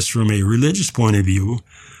only this from a religious point of view,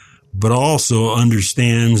 but also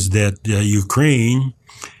understands that Ukraine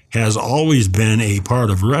has always been a part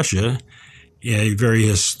of Russia, a very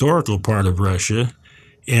historical part of Russia,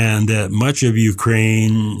 and that much of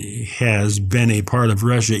Ukraine has been a part of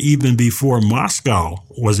Russia even before Moscow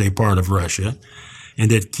was a part of Russia,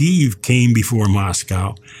 and that Kyiv came before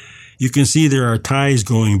Moscow. You can see there are ties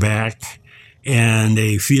going back and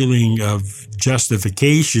a feeling of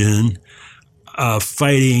justification of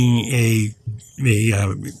fighting a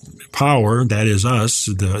power, that is us,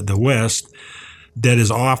 the West, that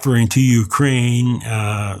is offering to Ukraine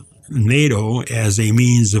NATO as a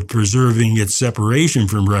means of preserving its separation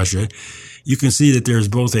from Russia. You can see that there's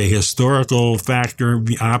both a historical factor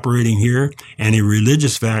operating here and a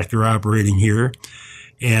religious factor operating here.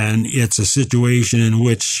 And it's a situation in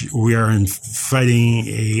which we are fighting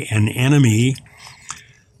an enemy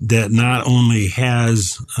that not only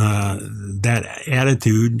has that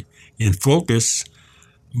attitude in focus,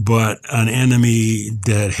 but an enemy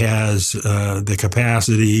that has the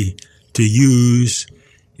capacity to use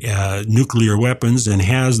nuclear weapons, and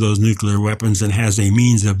has those nuclear weapons, and has a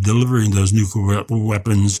means of delivering those nuclear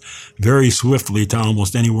weapons very swiftly to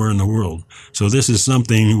almost anywhere in the world. So this is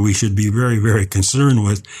something we should be very, very concerned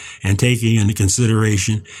with and taking into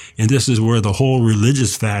consideration. And this is where the whole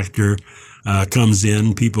religious factor comes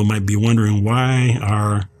in. People might be wondering, why,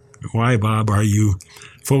 Bob, are you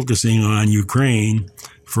focusing on Ukraine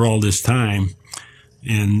for all this time?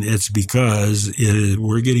 And it's because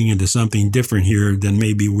we're getting into something different here than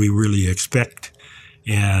maybe we really expect.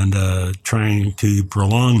 And trying to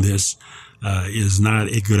prolong this is not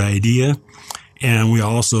a good idea. And we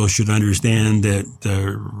also should understand that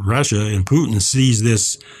Russia and Putin sees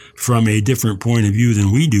this from a different point of view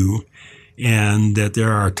than we do, and that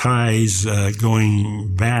there are ties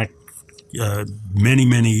going back many,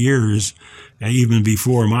 many years, even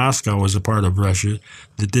before Moscow was a part of Russia,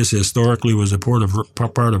 that this historically was a part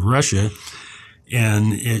of Russia.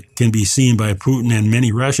 And it can be seen by Putin and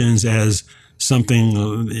many Russians as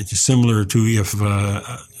something similar to if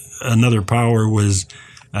another power was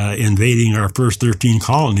invading our first 13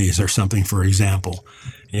 colonies or something, for example,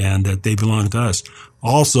 and that they belong to us.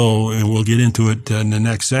 Also, and we'll get into it in the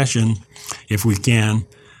next session if we can,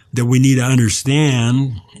 that we need to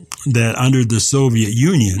understand that under the Soviet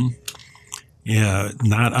Union,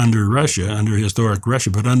 not under Russia, under historic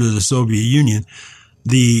Russia, but under the Soviet Union,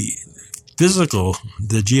 the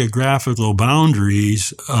geographical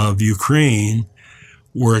boundaries of Ukraine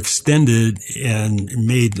were extended and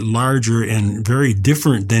made larger and very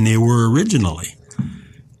different than they were originally.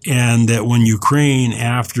 And that when Ukraine,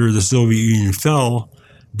 after the Soviet Union fell,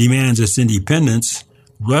 demands its independence,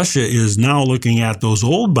 Russia is now looking at those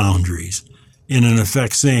old boundaries and in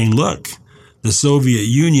effect saying, look, the Soviet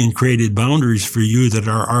Union created boundaries for you that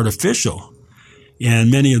are artificial.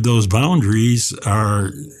 And many of those boundaries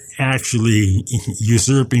are actually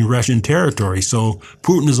usurping Russian territory. So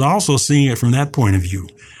Putin is also seeing it from that point of view.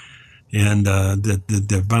 And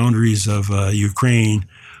the boundaries of Ukraine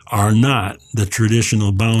are not the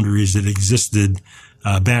traditional boundaries that existed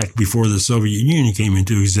back before the Soviet Union came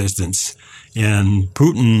into existence. And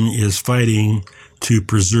Putin is fighting to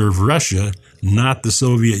preserve Russia, not the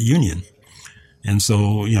Soviet Union. And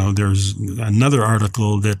so, there's another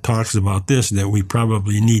article that talks about this that we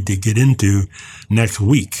probably need to get into next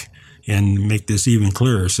week and make this even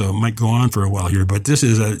clearer. So it might go on for a while here, but this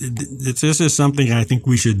is something I think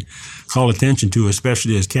we should call attention to,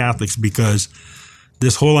 especially as Catholics, because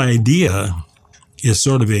this whole idea is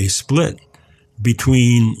sort of a split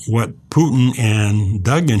between what Putin and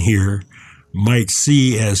Duggan here might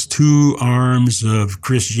see as two arms of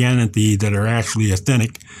Christianity that are actually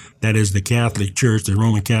authentic, that is the Catholic Church, the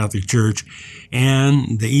Roman Catholic Church,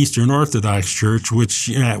 and the Eastern Orthodox Church, which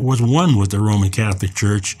was one with the Roman Catholic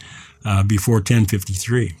Church before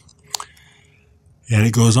 1053. And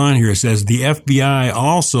it goes on here, it says, the FBI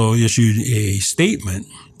also issued a statement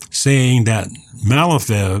saying that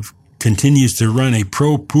Malofev continues to run a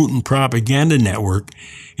pro-Putin propaganda network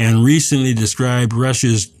and recently described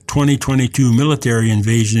Russia's 2022 military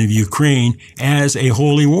invasion of Ukraine as a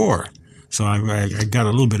holy war. So I got a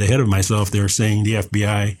little bit ahead of myself there saying the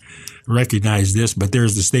FBI recognized this, but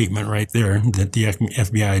there's the statement right there that the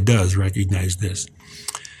FBI does recognize this.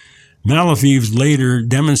 Malofev later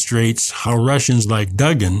demonstrates how Russians like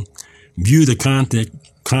Duggan view the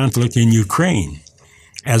conflict in Ukraine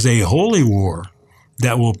as a holy war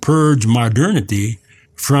that will purge modernity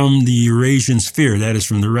from the Eurasian sphere, that is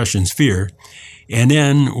from the Russian sphere, and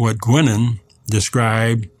then what Guinan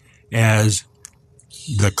described as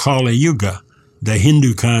the Kali Yuga, the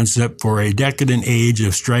Hindu concept for a decadent age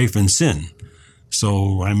of strife and sin.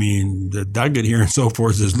 So, I mean, the Duggan here and so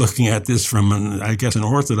forth is looking at this from, an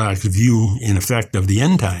Orthodox view, in effect, of the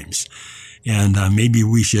end times. And maybe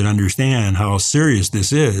we should understand how serious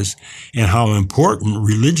this is and how important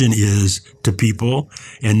religion is to people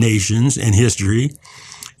and nations and history.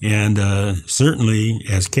 And certainly,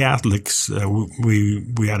 as Catholics,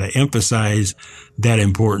 we ought to emphasize that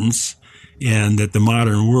importance, and that the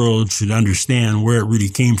modern world should understand where it really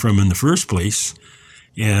came from in the first place,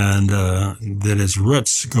 and that its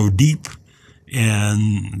roots go deep,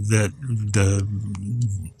 and that the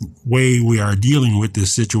way we are dealing with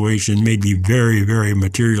this situation may be very, very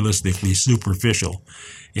materialistically superficial,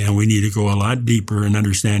 and we need to go a lot deeper in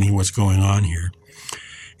understanding what's going on here.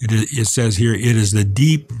 It says here, it is the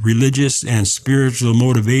deep religious and spiritual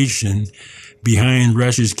motivation behind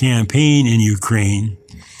Russia's campaign in Ukraine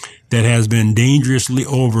that has been dangerously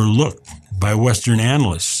overlooked by Western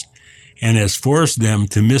analysts and has forced them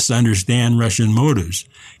to misunderstand Russian motives.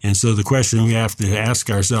 And so the question we have to ask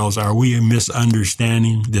ourselves, are we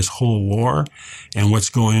misunderstanding this whole war and what's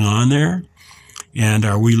going on there? And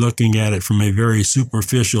are we looking at it from a very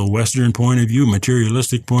superficial Western point of view,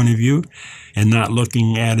 materialistic point of view, and not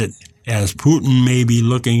looking at it as Putin may be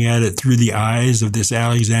looking at it through the eyes of this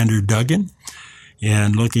Alexander Duggan,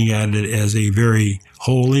 and looking at it as a very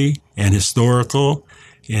holy and historical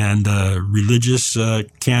and religious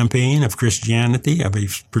campaign of Christianity, of a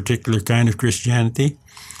particular kind of Christianity,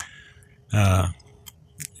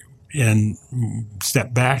 and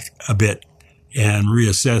step back a bit and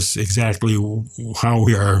reassess exactly how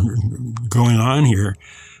we are going on here,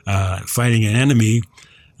 fighting an enemy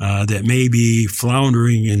that may be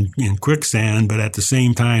floundering in quicksand, but at the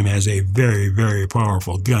same time has a very, very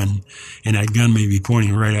powerful gun, and that gun may be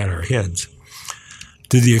pointing right at our heads.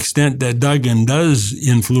 To the extent that Duggan does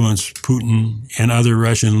influence Putin and other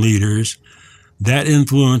Russian leaders, that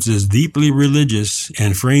influence is deeply religious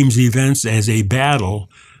and frames events as a battle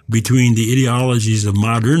between the ideologies of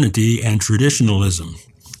modernity and traditionalism.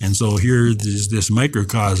 And so here is this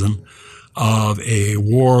microcosm of a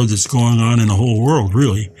war that's going on in the whole world,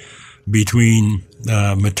 really, between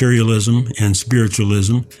materialism and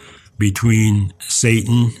spiritualism, between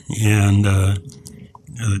Satan and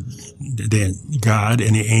God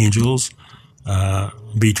and the angels,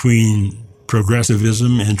 between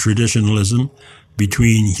progressivism and traditionalism,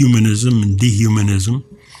 between humanism and dehumanism,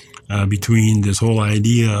 between this whole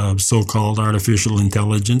idea of so-called artificial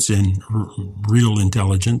intelligence and real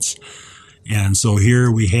intelligence. And so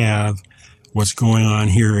here we have what's going on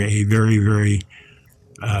here, a very, very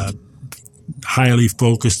highly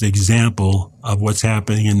focused example of what's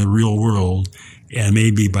happening in the real world. And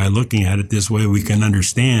maybe by looking at it this way, we can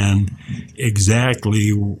understand exactly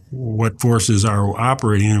what forces are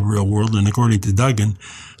operating in the real world. And according to Duggan,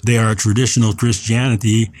 they are traditional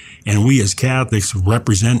Christianity, and we as Catholics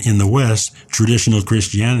represent in the West traditional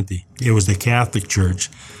Christianity. It was the Catholic Church,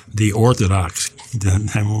 the Orthodox.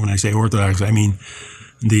 When I say Orthodox, I mean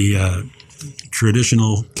the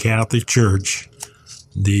traditional Catholic Church,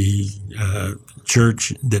 the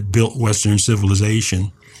church that built Western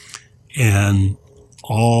civilization, and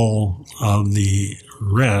all of the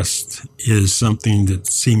rest is something that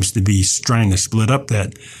seems to be trying to split up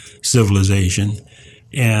that civilization.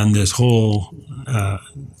 And this whole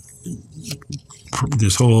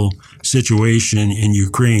situation in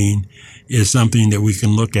Ukraine is something that we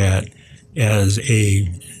can look at as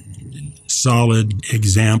a solid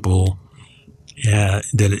example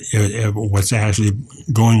what's actually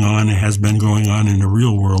going on and has been going on in the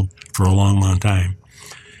real world for a long, long time.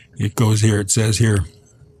 It says here,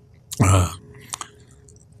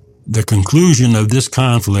 the conclusion of this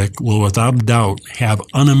conflict will without doubt have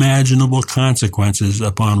unimaginable consequences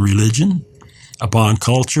upon religion, upon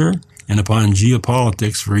culture, and upon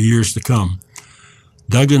geopolitics for years to come.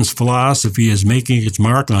 Duggan's philosophy is making its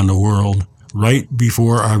mark on the world right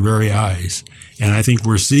before our very eyes. And I think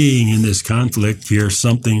we're seeing in this conflict here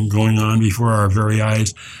something going on before our very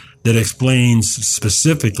eyes that explains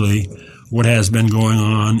specifically what has been going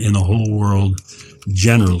on in the whole world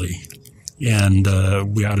generally. And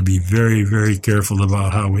we ought to be very, very careful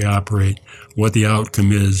about how we operate, what the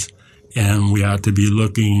outcome is, and we ought to be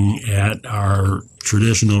looking at our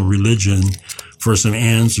traditional religion for some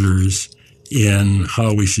answers in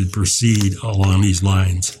how we should proceed along these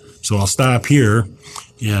lines. So I'll stop here.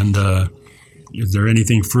 And is there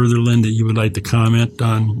anything further, Lynn, that you would like to comment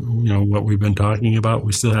on, what we've been talking about?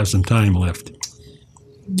 We still have some time left.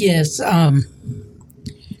 Yes.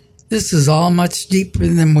 This is all much deeper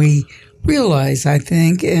than we realize, I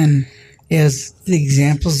think, and as the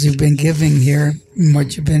examples you've been giving here and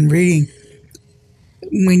what you've been reading,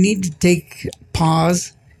 we need to take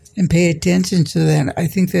pause and pay attention to that. I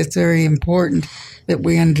think that's very important that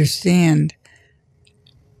we understand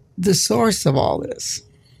the source of all this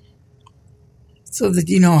so that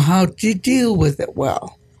you know how to deal with it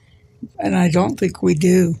well. And I don't think we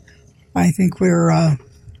do. I think we're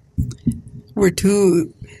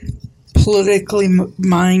too politically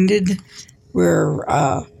minded, where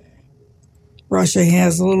Russia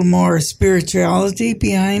has a little more spirituality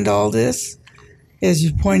behind all this, as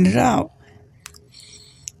you pointed out.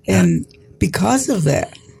 And because of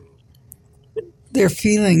that, their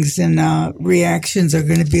feelings and reactions are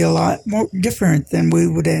going to be a lot more different than we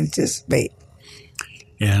would anticipate.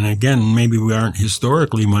 And again, maybe we aren't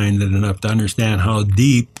historically minded enough to understand how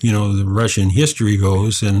deep, the Russian history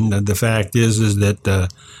goes. And the fact is that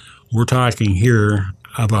we're talking here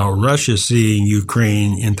about Russia seeing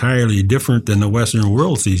Ukraine entirely different than the Western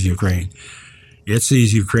world sees Ukraine. It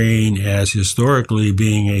sees Ukraine as historically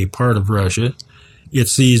being a part of Russia. It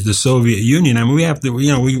sees the Soviet Union. I mean, we have to,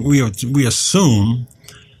 we assume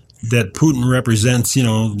that Putin represents,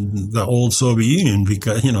 the old Soviet Union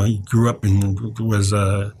because, he grew up and was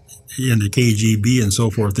in the KGB and so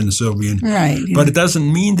forth in the Soviet Union. Right. But it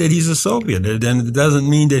doesn't mean that he's a Soviet. And it doesn't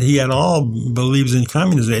mean that he at all believes in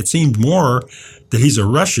communism. It seems more that he's a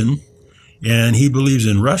Russian and he believes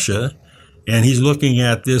in Russia. And he's looking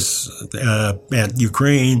at this, at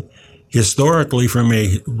Ukraine historically from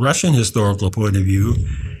a Russian historical point of view.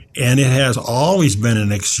 And it has always been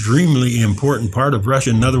an extremely important part of Russia.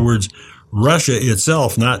 In other words, Russia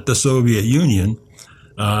itself, not the Soviet Union,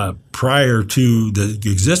 prior to the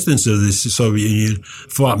existence of the Soviet Union,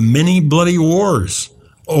 fought many bloody wars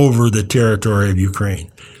over the territory of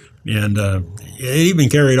Ukraine. And it even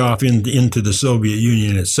carried off into the Soviet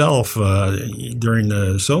Union itself. During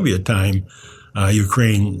the Soviet time,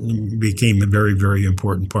 Ukraine became a very, very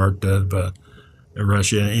important part of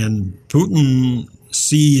Russia. And Putin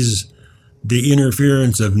sees the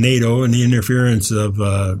interference of NATO and the interference of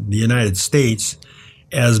the United States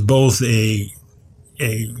as both an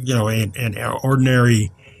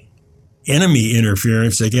ordinary enemy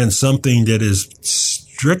interference against something that is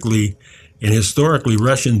strictly and historically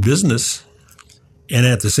Russian business. And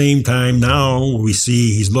at the same time, now we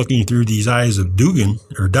see he's looking through these eyes of Duggan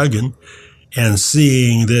and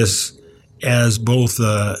seeing this as both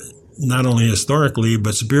not only historically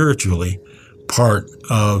but spiritually part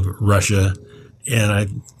of Russia. And I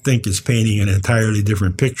think it's painting an entirely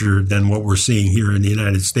different picture than what we're seeing here in the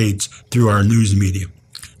United States through our news media.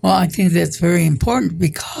 Well, I think that's very important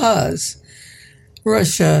because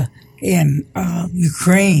Russia and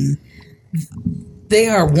Ukraine, they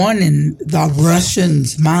are one in the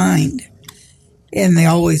Russians' mind. And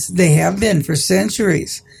they have been for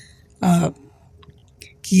centuries.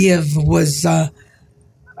 Kiev was a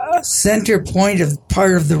center point of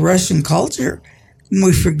part of the Russian culture. And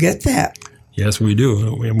we forget that. Yes, we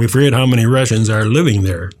do. And we forget how many Russians are living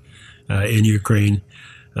there in Ukraine.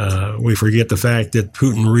 We forget the fact that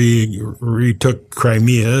Putin retook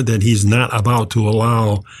Crimea, that he's not about to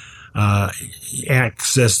allow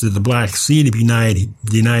access to the Black Sea to be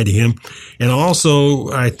denied to him. And also,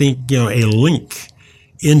 I think, a link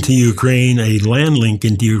into Ukraine, a land link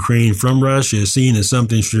into Ukraine from Russia is seen as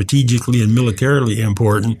something strategically and militarily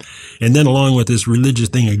important. And then along with this religious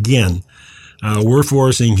thing again, we're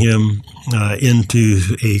forcing him into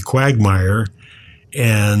a quagmire,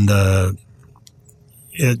 and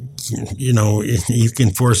you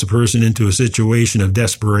can force a person into a situation of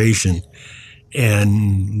desperation.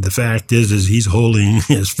 And the fact is he's holding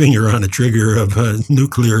his finger on the trigger of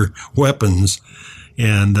nuclear weapons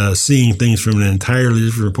and seeing things from an entirely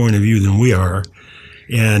different point of view than we are.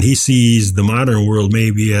 And he sees the modern world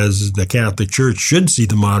maybe as the Catholic Church should see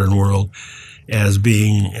the modern world, as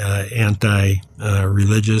being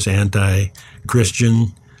anti-religious, anti-Christian,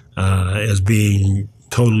 as being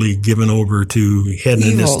totally given over to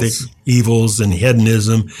hedonistic evils and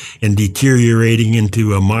hedonism and deteriorating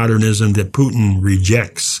into a modernism that Putin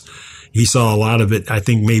rejects. He saw a lot of it, I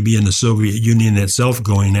think, maybe in the Soviet Union itself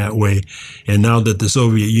going that way. And now that the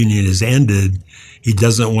Soviet Union has ended, he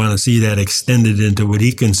doesn't want to see that extended into what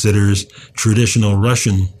he considers traditional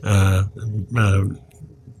Russian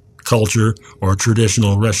culture or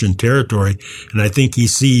traditional Russian territory. And I think he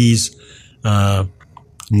sees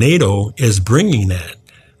NATO as bringing that.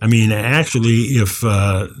 I mean, actually, if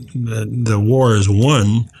the war is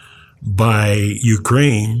won by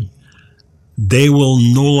Ukraine, they will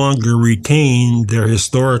no longer retain their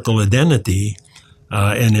historical identity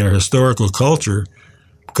and their historical culture,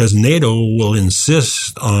 because NATO will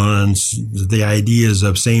insist on the ideas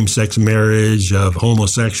of same-sex marriage, of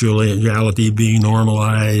homosexuality being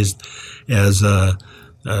normalized, as a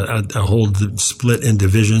whole split in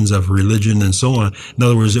divisions of religion and so on. In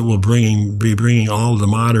other words, it will be bringing all the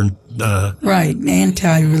modern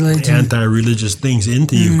anti-religious things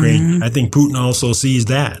into Ukraine. I think Putin also sees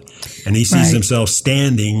that, and he sees himself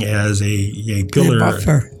standing as a pillar,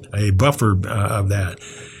 a buffer of that.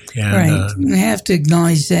 And, we have to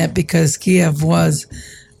acknowledge that, because Kiev was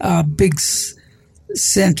a big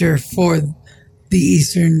center for the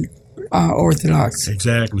Eastern Orthodox.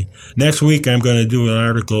 Exactly. Next week, I'm going to do an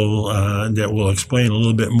article that will explain a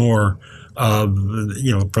little bit more of,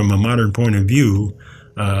 from a modern point of view,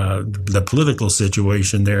 the political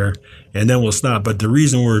situation there, and then we'll stop. But the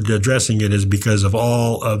reason we're addressing it is because of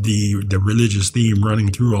all of the religious theme running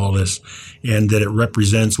through all this, and that it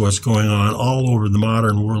represents what's going on all over the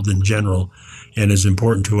modern world in general, and is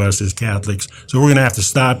important to us as Catholics. So we're going to have to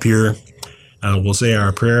stop here. We'll say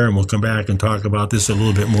our prayer, and we'll come back and talk about this a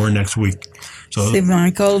little bit more next week. So, St.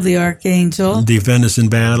 Michael, the Archangel, defend us in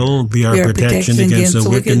battle, be our protection against the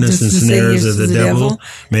wickedness and snares of the devil.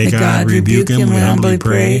 May God rebuke him, we humbly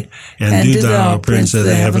pray. And do thou, Prince of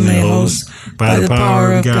the heavenly hosts, by the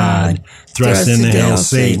power of God, thrust into hell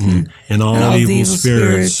Satan and all evil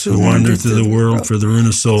spirits who wander through the world for the ruin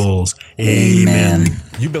of souls. Amen.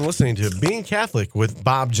 You've been listening to Being Catholic with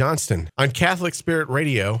Bob Johnston on Catholic Spirit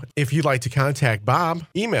Radio. If you'd like to contact Bob,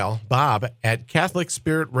 email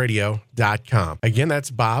bob@catholicspiritradio.com. Again,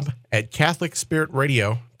 that's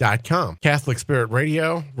bob@catholicspiritradio.com. Catholic Spirit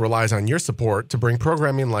Radio relies on your support to bring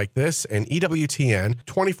programming like this and EWTN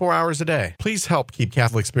 24 hours a day. Please help keep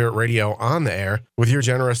Catholic Spirit Radio on the air with your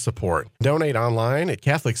generous support. Donate online at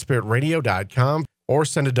catholicspiritradio.com. or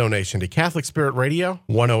send a donation to Catholic Spirit Radio,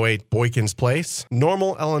 108 Boykins Place,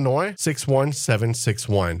 Normal, Illinois,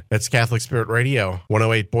 61761. That's Catholic Spirit Radio,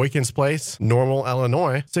 108 Boykins Place, Normal,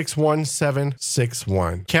 Illinois,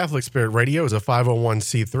 61761. Catholic Spirit Radio is a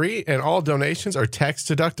 501c3, and all donations are tax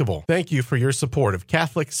deductible. Thank you for your support of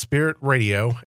Catholic Spirit Radio